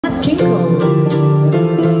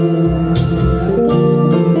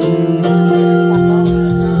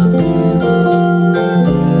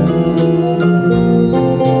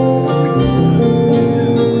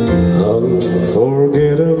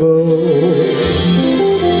Unforgettable,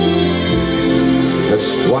 that's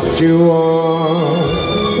what you are.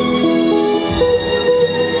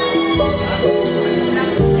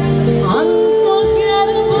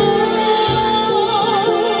 Unforgettable,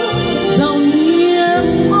 though near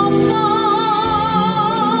or far,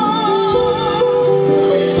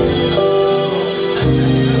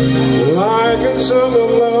 Like a summer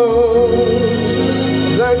love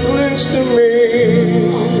that clings to me.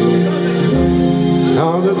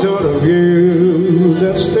 How the thought of you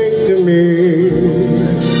that sting to me.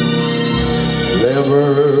 Never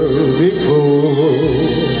before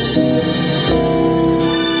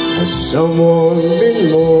has someone been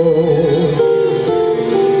more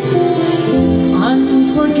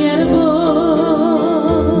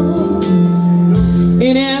unforgettable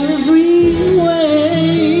in every way,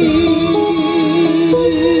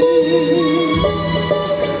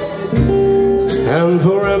 and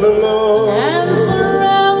forevermore.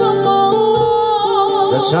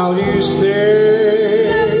 That's how you stay.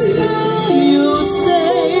 That's how you stay.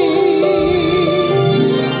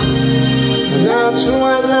 That's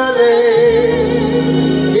what I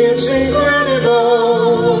need. It's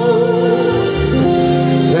incredible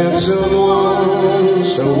that someone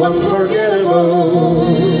so unforgettable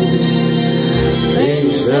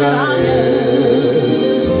thinks that I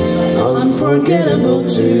am unforgettable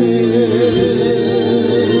too.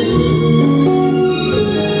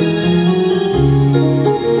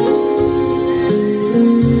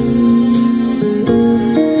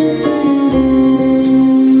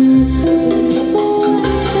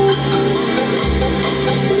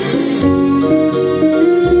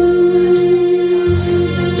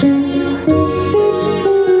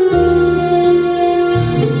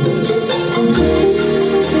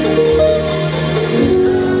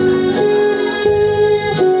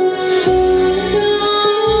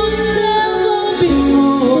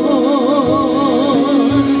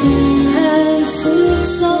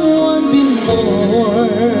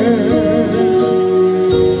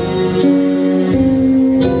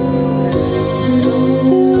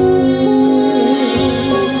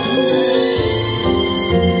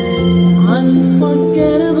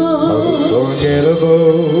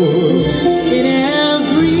 Unforgettable in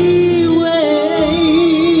every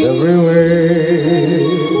way,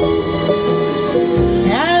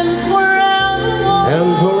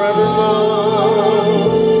 and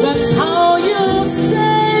forevermore. That's how you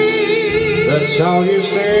stay. That's how you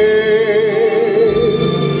stay.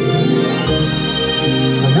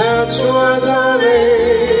 That's what I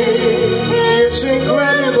need. It's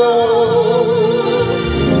incredible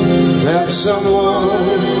that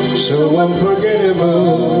someone so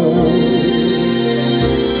unforgettable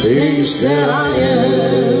thinks that I am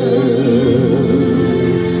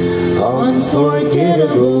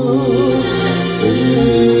unforgettable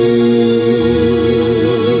too.